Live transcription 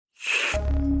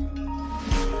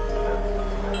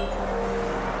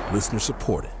Listener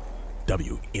supported.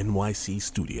 WNYC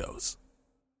Studios.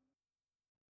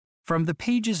 From the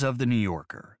pages of The New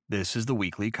Yorker, this is the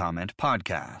Weekly Comment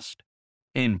Podcast.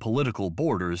 In Political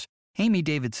Borders, Amy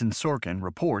Davidson Sorkin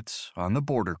reports on the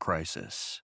border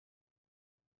crisis.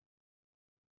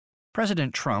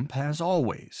 President Trump has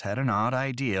always had an odd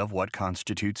idea of what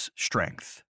constitutes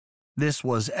strength. This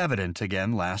was evident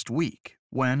again last week,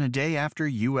 when a day after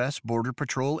U.S. Border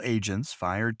Patrol agents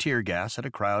fired tear gas at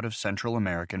a crowd of Central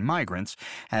American migrants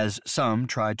as some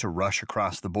tried to rush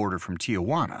across the border from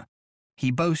Tijuana,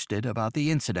 he boasted about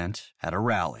the incident at a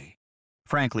rally.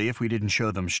 Frankly, if we didn't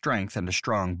show them strength and a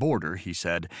strong border, he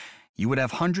said, you would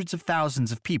have hundreds of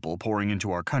thousands of people pouring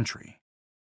into our country.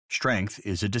 Strength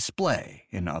is a display,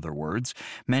 in other words,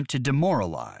 meant to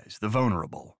demoralize the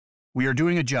vulnerable. We are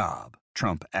doing a job,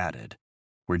 Trump added.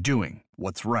 We're doing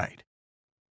what's right.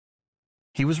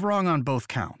 He was wrong on both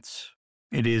counts.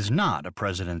 It is not a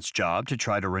president's job to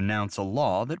try to renounce a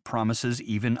law that promises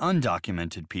even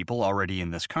undocumented people already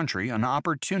in this country an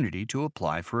opportunity to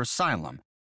apply for asylum,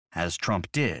 as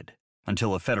Trump did,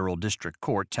 until a federal district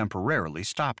court temporarily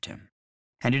stopped him.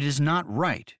 And it is not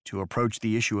right to approach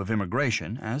the issue of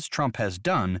immigration, as Trump has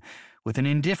done, with an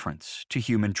indifference to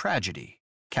human tragedy,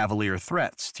 cavalier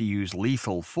threats to use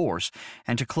lethal force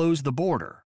and to close the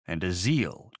border, and a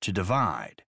zeal to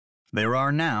divide. There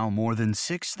are now more than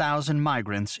 6,000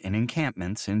 migrants in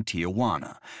encampments in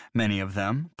Tijuana, many of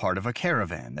them part of a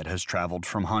caravan that has traveled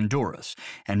from Honduras,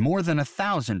 and more than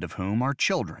 1,000 of whom are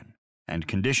children, and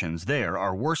conditions there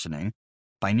are worsening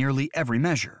by nearly every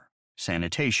measure: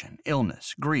 sanitation,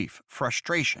 illness, grief,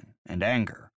 frustration, and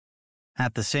anger.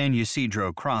 At the San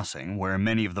Ysidro crossing, where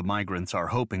many of the migrants are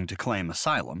hoping to claim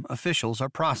asylum, officials are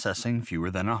processing fewer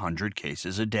than 100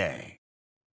 cases a day.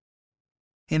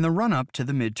 In the run-up to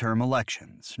the midterm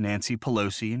elections, Nancy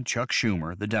Pelosi and Chuck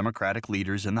Schumer, the Democratic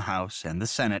leaders in the House and the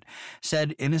Senate,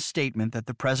 said in a statement that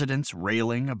the president's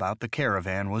railing about the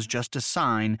caravan was just a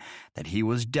sign that he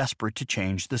was desperate to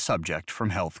change the subject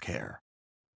from health care.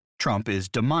 Trump is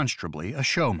demonstrably a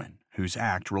showman whose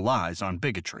act relies on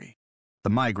bigotry. The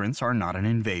migrants are not an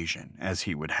invasion, as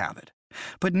he would have it,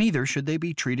 but neither should they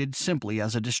be treated simply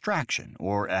as a distraction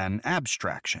or an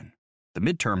abstraction. The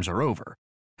midterms are over,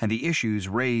 and the issues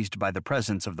raised by the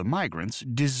presence of the migrants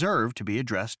deserve to be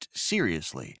addressed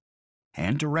seriously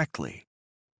and directly.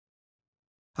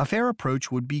 A fair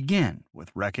approach would begin with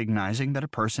recognizing that a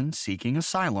person seeking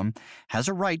asylum has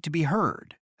a right to be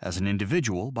heard as an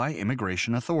individual by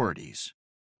immigration authorities.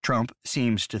 Trump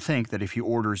seems to think that if he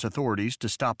orders authorities to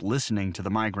stop listening to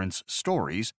the migrants'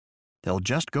 stories, they'll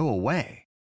just go away.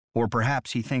 Or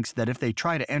perhaps he thinks that if they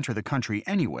try to enter the country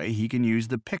anyway, he can use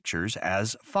the pictures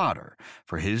as fodder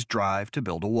for his drive to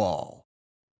build a wall.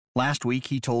 Last week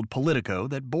he told Politico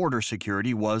that border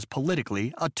security was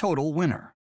politically a total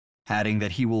winner, adding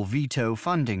that he will veto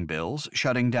funding bills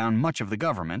shutting down much of the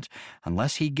government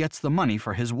unless he gets the money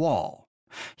for his wall.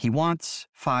 He wants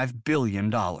 $5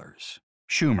 billion.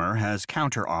 Schumer has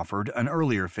counter-offered an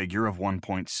earlier figure of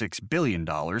 $1.6 billion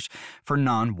for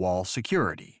non-wall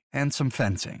security and some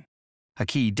fencing. A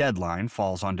key deadline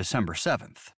falls on December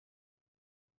 7th.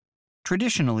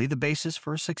 Traditionally, the basis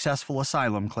for a successful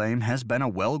asylum claim has been a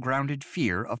well-grounded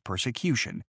fear of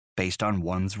persecution based on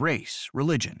one's race,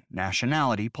 religion,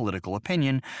 nationality, political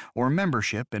opinion, or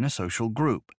membership in a social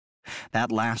group.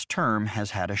 That last term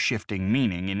has had a shifting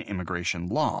meaning in immigration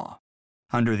law.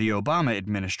 Under the Obama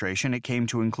administration, it came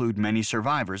to include many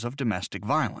survivors of domestic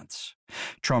violence.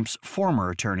 Trump's former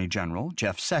Attorney General,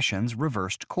 Jeff Sessions,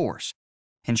 reversed course,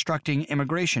 instructing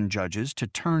immigration judges to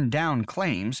turn down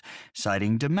claims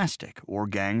citing domestic or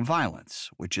gang violence,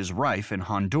 which is rife in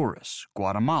Honduras,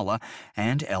 Guatemala,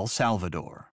 and El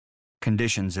Salvador.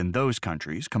 Conditions in those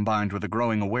countries, combined with a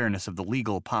growing awareness of the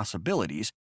legal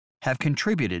possibilities, have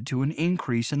contributed to an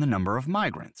increase in the number of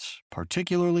migrants,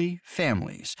 particularly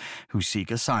families, who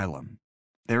seek asylum.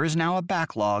 There is now a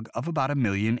backlog of about 1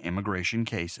 million immigration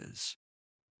cases.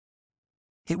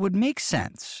 It would make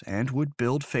sense and would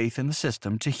build faith in the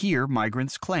system to hear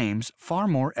migrants' claims far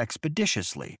more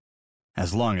expeditiously,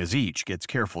 as long as each gets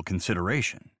careful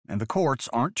consideration and the courts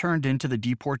aren't turned into the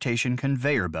deportation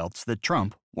conveyor belts that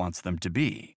Trump wants them to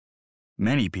be.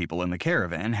 Many people in the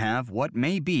caravan have what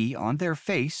may be, on their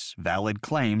face, valid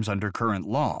claims under current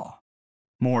law.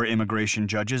 More immigration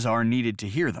judges are needed to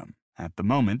hear them. At the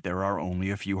moment, there are only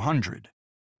a few hundred.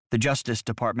 The Justice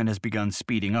Department has begun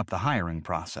speeding up the hiring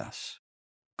process.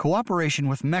 Cooperation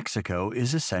with Mexico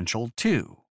is essential,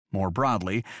 too. More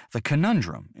broadly, the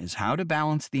conundrum is how to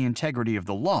balance the integrity of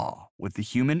the law with the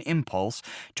human impulse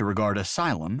to regard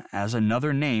asylum as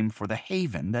another name for the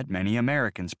haven that many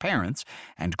Americans' parents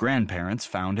and grandparents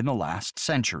found in the last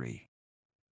century.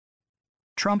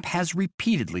 Trump has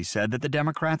repeatedly said that the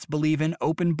Democrats believe in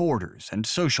open borders and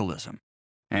socialism,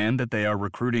 and that they are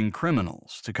recruiting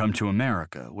criminals to come to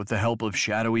America with the help of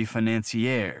shadowy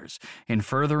financiers in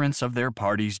furtherance of their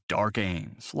party's dark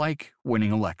aims, like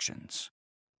winning elections.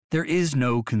 There is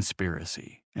no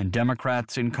conspiracy, and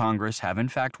Democrats in Congress have in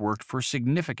fact worked for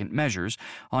significant measures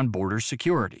on border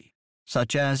security,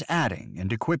 such as adding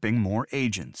and equipping more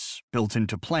agents, built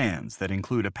into plans that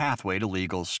include a pathway to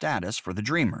legal status for the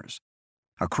Dreamers,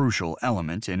 a crucial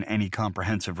element in any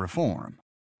comprehensive reform.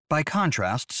 By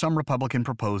contrast, some Republican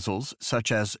proposals,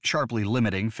 such as sharply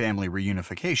limiting family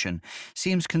reunification,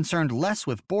 seems concerned less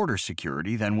with border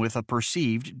security than with a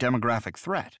perceived demographic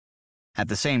threat. At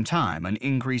the same time, an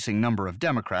increasing number of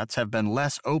Democrats have been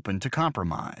less open to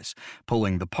compromise,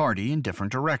 pulling the party in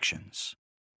different directions.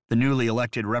 The newly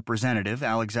elected Representative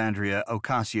Alexandria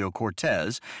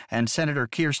Ocasio-Cortez and Senator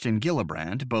Kirsten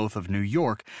Gillibrand, both of New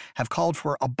York, have called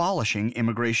for abolishing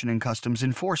Immigration and Customs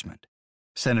Enforcement.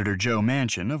 Senator Joe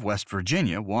Manchin of West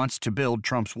Virginia wants to build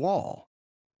Trump's wall.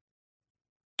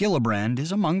 Gillibrand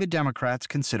is among the Democrats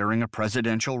considering a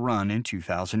presidential run in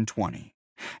 2020.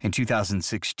 In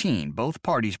 2016, both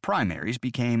parties' primaries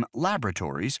became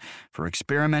laboratories for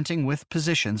experimenting with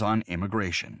positions on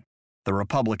immigration. The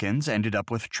Republicans ended up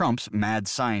with Trump's mad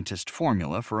scientist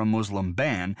formula for a Muslim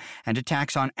ban and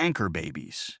attacks on anchor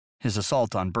babies. His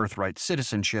assault on birthright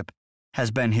citizenship has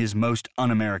been his most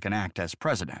un-American act as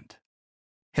president.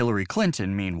 Hillary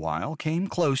Clinton, meanwhile, came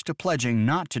close to pledging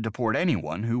not to deport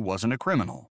anyone who wasn't a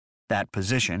criminal. That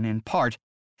position, in part,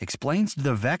 explains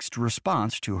the vexed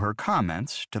response to her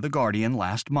comments to The Guardian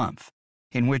last month,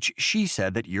 in which she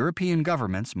said that European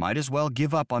governments might as well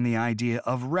give up on the idea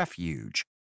of refuge,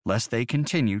 lest they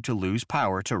continue to lose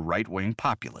power to right-wing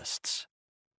populists.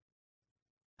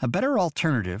 A better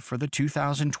alternative for the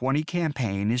 2020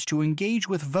 campaign is to engage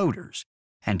with voters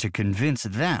and to convince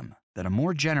them that a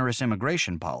more generous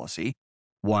immigration policy,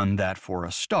 one that for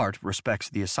a start respects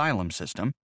the asylum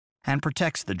system and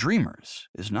protects the Dreamers,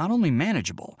 is not only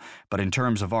manageable, but in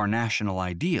terms of our national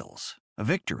ideals, a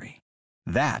victory.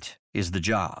 That is the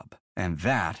job, and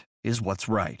that is what's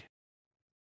right.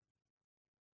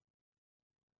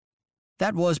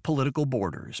 That was Political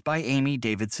Borders by Amy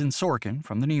Davidson Sorkin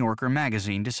from The New Yorker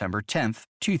magazine, December 10,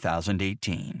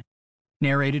 2018.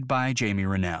 Narrated by Jamie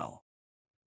Rennell.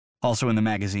 Also in the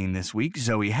magazine this week,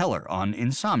 Zoe Heller on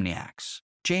Insomniacs,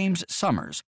 James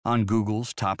Summers on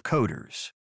Google's Top Coders,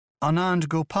 Anand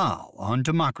Gopal on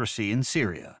Democracy in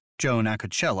Syria, Joan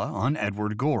Acocella on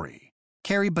Edward Gorey,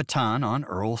 Carrie Batan on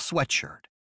Earl Sweatshirt,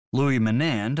 Louis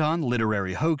Menand on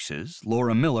Literary Hoaxes,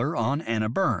 Laura Miller on Anna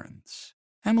Burns,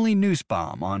 Emily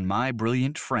Nussbaum on My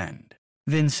Brilliant Friend,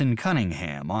 Vincent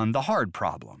Cunningham on The Hard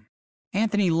Problem,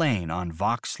 Anthony Lane on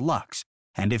Vox Lux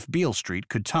and If Beale Street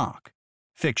Could Talk,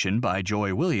 fiction by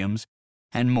Joy Williams,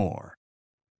 and more.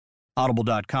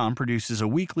 Audible.com produces a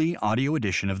weekly audio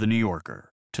edition of The New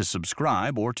Yorker. To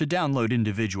subscribe or to download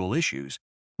individual issues,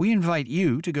 we invite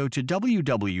you to go to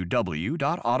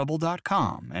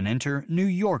www.audible.com and enter New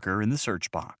Yorker in the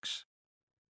search box.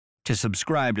 To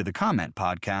subscribe to the Comment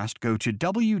Podcast, go to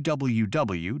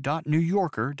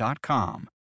www.newyorker.com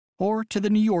or to the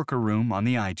New Yorker Room on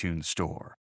the iTunes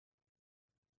Store.